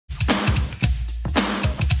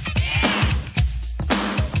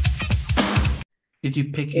Did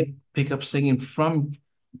you pick up singing from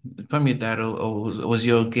your dad, or was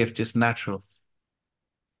your gift just natural?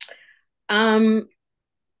 Um,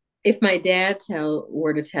 if my dad tell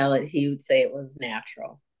were to tell it, he would say it was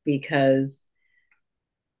natural because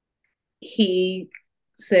he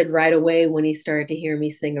said right away when he started to hear me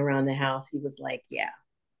sing around the house, he was like, "Yeah,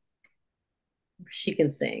 she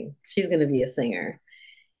can sing. She's going to be a singer."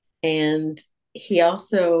 And he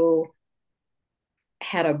also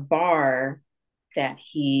had a bar that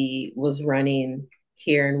he was running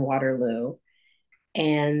here in Waterloo.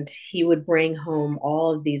 And he would bring home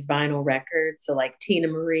all of these vinyl records. So, like Tina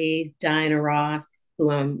Marie, Diana Ross,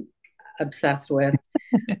 who I'm obsessed with,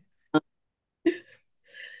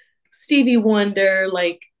 Stevie Wonder,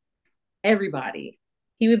 like everybody.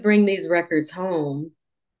 He would bring these records home,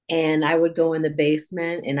 and I would go in the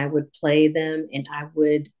basement and I would play them, and I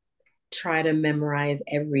would try to memorize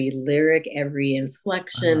every lyric, every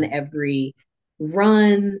inflection, Uh, every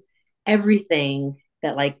run, everything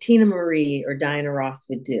that like Tina Marie or Diana Ross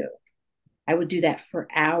would do. I would do that for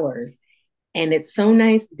hours. And it's so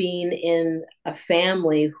nice being in a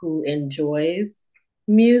family who enjoys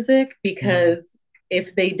music yeah. because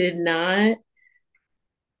if they did not,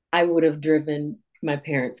 I would have driven my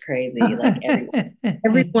parents crazy. Like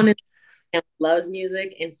everyone in the family loves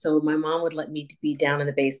music. And so my mom would let me be down in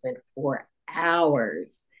the basement for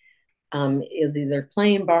hours. Is either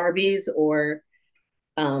playing Barbies or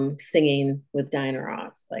singing with Diana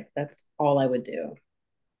Ross. Like that's all I would do.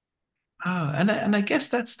 Oh, and I guess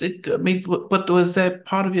that's it. I mean, but was there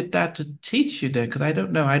part of your dad to teach you then? Because I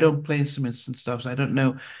don't know. I don't play instruments and stuff, so I don't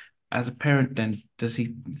know. As a parent, then does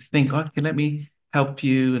he think, "Oh, can let me help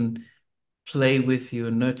you and play with you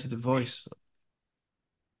and nurture the voice"?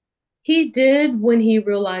 He did when he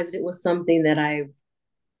realized it was something that I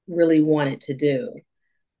really wanted to do.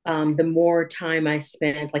 The more time I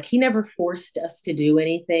spent, like he never forced us to do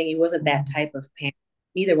anything. He wasn't that Mm. type of parent.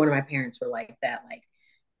 Neither one of my parents were like that, like,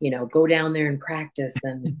 go down there and practice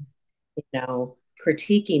and,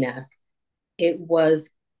 critiquing us. It was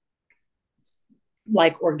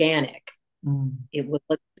like organic. Mm. It was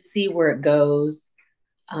let's see where it goes.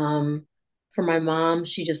 Um, for my mom,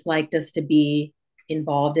 she just liked us to be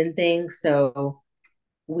involved in things. So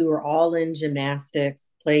we were all in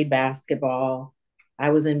gymnastics, played basketball. I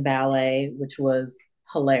was in ballet, which was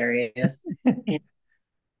hilarious. And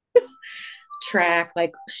track,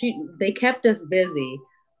 like they kept us busy,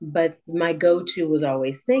 but my go-to was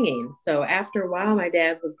always singing. So after a while, my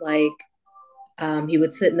dad was like, he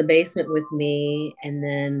would sit in the basement with me and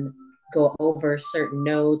then go over certain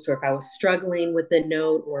notes, or if I was struggling with a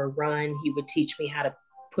note or a run, he would teach me how to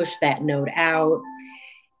push that note out.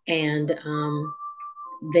 And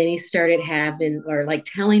then he started having or like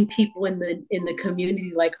telling people in the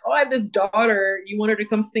community, like, "Oh, I have this daughter. You want her to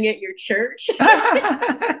come sing at your church?"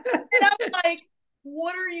 And I'm like,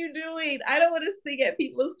 "What are you doing? I don't want to sing at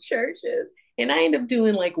people's churches." And I ended up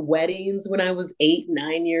doing like weddings when I was 8,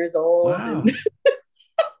 9 years old, and Wow.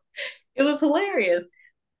 it was hilarious.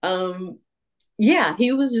 Um, yeah,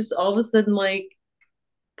 he was just all of a sudden like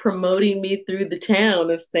promoting me through the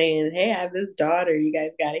town of saying, "Hey, I have this daughter. You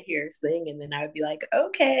guys got to hear her sing." And then I would be like,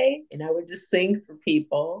 "Okay," and I would just sing for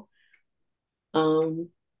people. Um,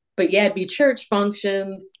 but yeah, it'd be church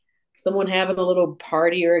functions, someone having a little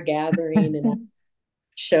party or a gathering, and I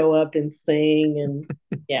show up and sing, and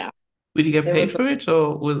yeah, Would you get it paid was. for it,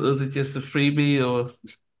 or was it just a freebie? Or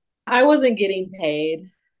I wasn't getting paid.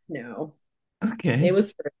 No, it okay.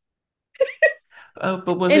 was free.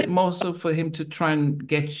 But was And it more so for him to try and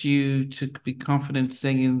get you to be confident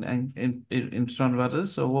singing and in front of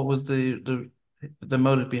others, or what was the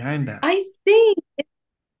motive behind that? I think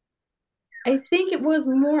I think it was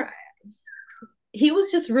more he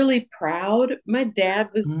was just really proud. My dad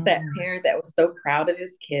was just that Mm, parent that was so proud of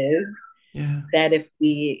his kids yeah. that if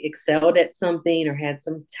we excelled at something or had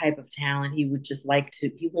some type of talent, he would just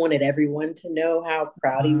he wanted everyone to know how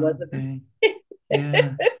proud he was of his Okay. kids.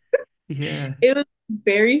 Yeah. Yeah. It was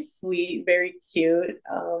very sweet, very cute.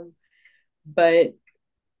 But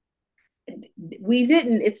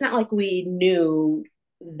it's not like we knew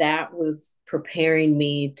that was preparing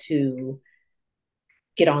me to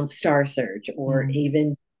get on Star Search or Mm,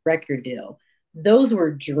 even record deal. Those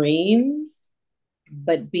were dreams,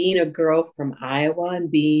 but being a girl from Iowa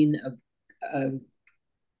and being a,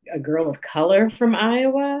 a girl of color from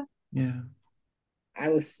Iowa, yeah. I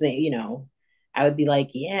was thinking, I would be like,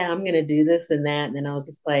 "Yeah, I'm gonna do this and that," and then I was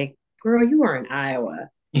just like, "Girl, you are in Iowa.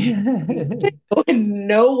 You Yeah. ain't going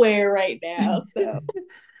nowhere right now." So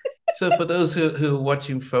So for those who are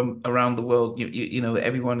watching from around the world,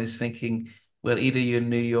 everyone is thinking, well, either you're in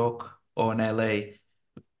New York or in LA.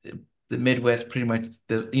 the Midwest pretty much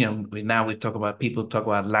now we talk about people talk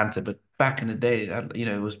about Atlanta, but back in the day,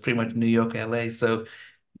 it was pretty much New York, LA. So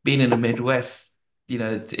being in the Midwest,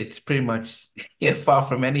 it's pretty much yeah, far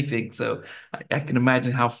from anything. So I can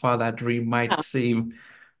imagine how far that dream might Yeah, seem.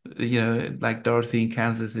 Like Dorothy in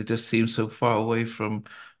Kansas, it just seems so far away from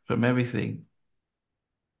everything.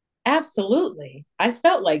 absolutely. I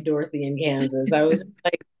felt like Dorothy in Kansas. I was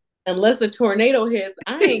like, unless a tornado hits,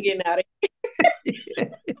 I ain't getting out of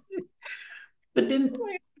But then,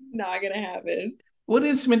 here. Not gonna happen. what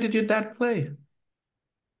instrument did your dad play?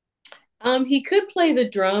 He could play the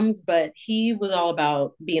drums, but he was all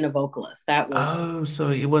about being a vocalist. That was Oh, so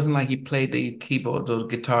it wasn't like he played the keyboard or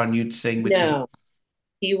guitar and you'd sing with him. no.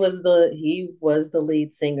 He was the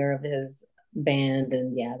lead singer of his band,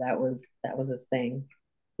 and yeah, that was his thing.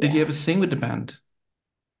 Did you Yeah. ever sing with the band?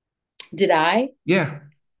 Did I Yeah.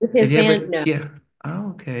 with Did his you band? ever? No, Yeah. Oh,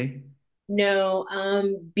 okay. no.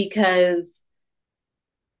 Because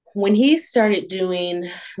when he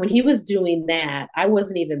was doing that, I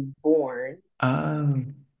wasn't even born. Oh.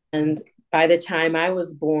 And by the time I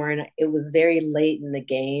was born, it was very late in the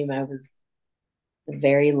game. I was the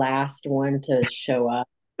very last one to show up.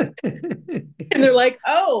 And they're like,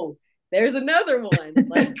 oh, there's another one.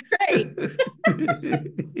 Like, great.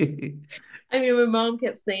 I mean, my mom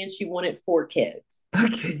kept saying she wanted four kids,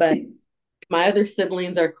 but Okay. my other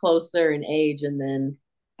siblings are closer in age. And then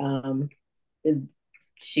um,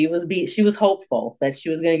 she was hopeful that she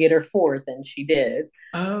was going to get her fourth, and she did.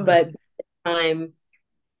 Oh. But by the time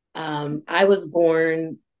I was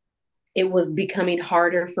born, it was becoming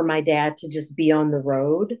harder for my dad to just be on the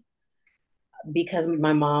road because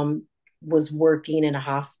my mom was working in a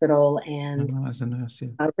hospital and As a nurse, yeah.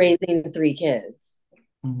 raising three kids.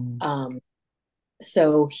 Mm. Um,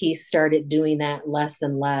 so he started doing that less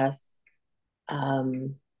and less,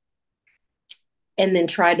 um, and then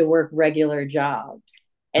tried to work regular jobs.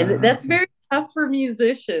 And that's Okay. very tough for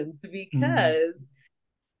musicians Mm. because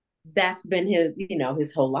that's been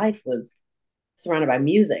his whole life was surrounded by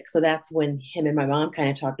music. So that's when him and my mom kind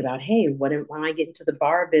of talked about, hey, why don't I get into the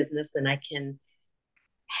bar business and I can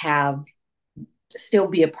have still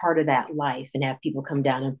be a part of that life and have people come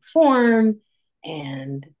down and perform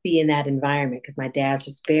and be in that environment because my dad's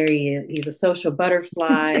just he's a social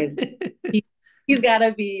butterfly. he, he's got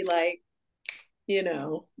to be like, you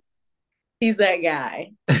know he's that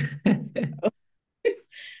guy.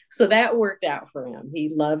 So that worked out for him.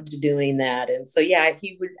 He loved doing that. And so yeah,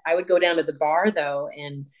 I would go down to the bar though,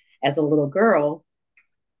 and as a little girl,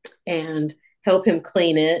 and help him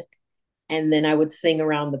clean it, and then I would sing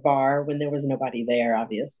around the bar when there was nobody there,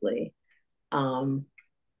 obviously. um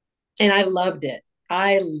and I loved it.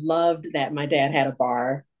 I loved that my dad had a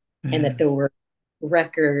bar and that Yeah. there were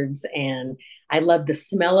records, and I loved the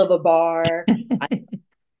smell of a bar. I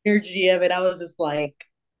energy of it. I was just like,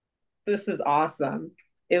 this is awesome.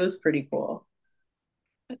 It was pretty cool.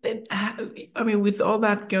 Then, I mean, with all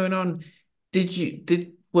that going on,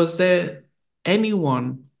 was there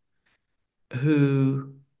anyone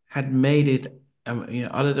who had made it,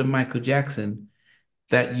 other than Michael Jackson,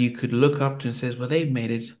 that you could look up to and says, well, they've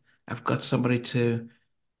made it. I've got somebody to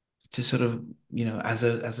sort of, as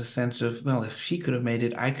a sense of, well, if she could have made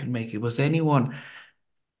it, I could make it. Was there anyone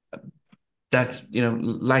that,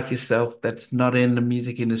 like yourself, that's not in the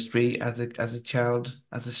music industry as a child,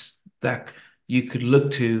 that you could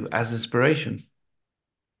look to as inspiration?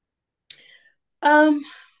 um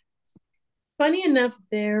Funny enough,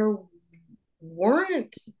 there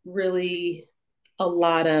weren't really a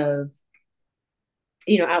lot of,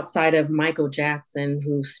 outside of Michael Jackson,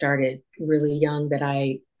 who started really young, that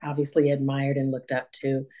I obviously admired and looked up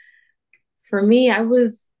to. For me, I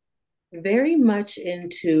was very much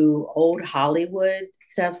into old Hollywood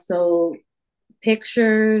stuff. So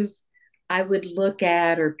pictures I would look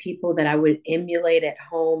at, or people that I would emulate at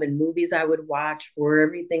home, and movies I would watch were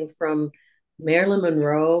everything from Marilyn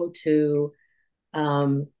Monroe to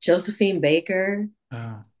Josephine Baker.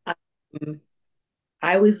 Oh, Um,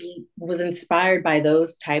 I was inspired by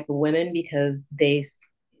those type of women because they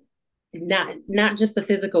not just the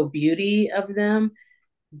physical beauty of them,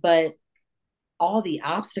 but all the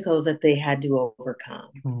obstacles that they had to overcome.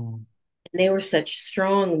 mm, And they were such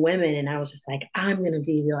strong women, and I was just like, I'm gonna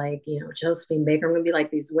be like, Josephine Baker. I'm gonna be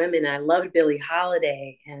like these women. And I loved Billie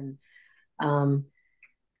Holiday and um,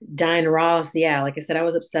 Diana Ross. Yeah, like I said, I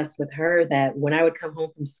was obsessed with her. That when I would come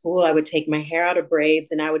home from school, I would take my hair out of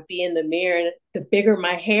braids and I would be in the mirror. And the bigger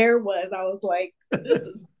my hair was, I was like,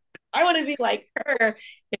 I want to be like her.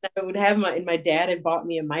 And I would have and my dad had bought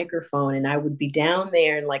me a microphone, and I would be down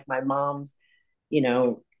there in like my mom's, you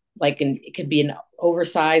know, it could be an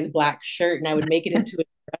oversized black shirt, and I would make it into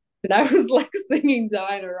a and I was like singing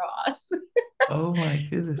Diana Ross. Oh my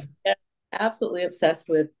goodness. Yeah, absolutely obsessed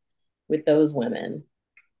with those women.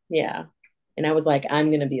 Yeah. And I was like, I'm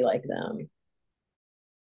going to be like them.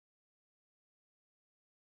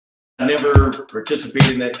 I never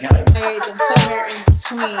participated in that kind. And somewhere in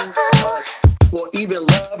between us, or even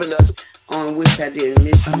loving us, on which I didn't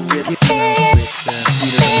miss you.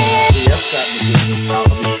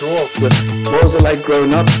 What was it like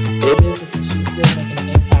growing up? She's still making an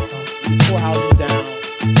impact on 4 houses down.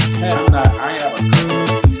 I have a couple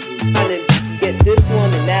of pieces. Trying to get this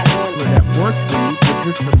one and that one. That works for you, but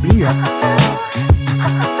just for me,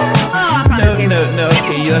 No,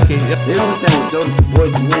 okay. They don't understand what Jodeci's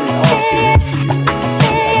voice is winning Oscars.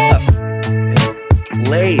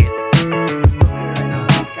 Play it. and all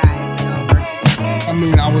these guys, they all work together. I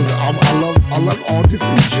mean, I love all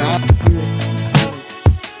different genres.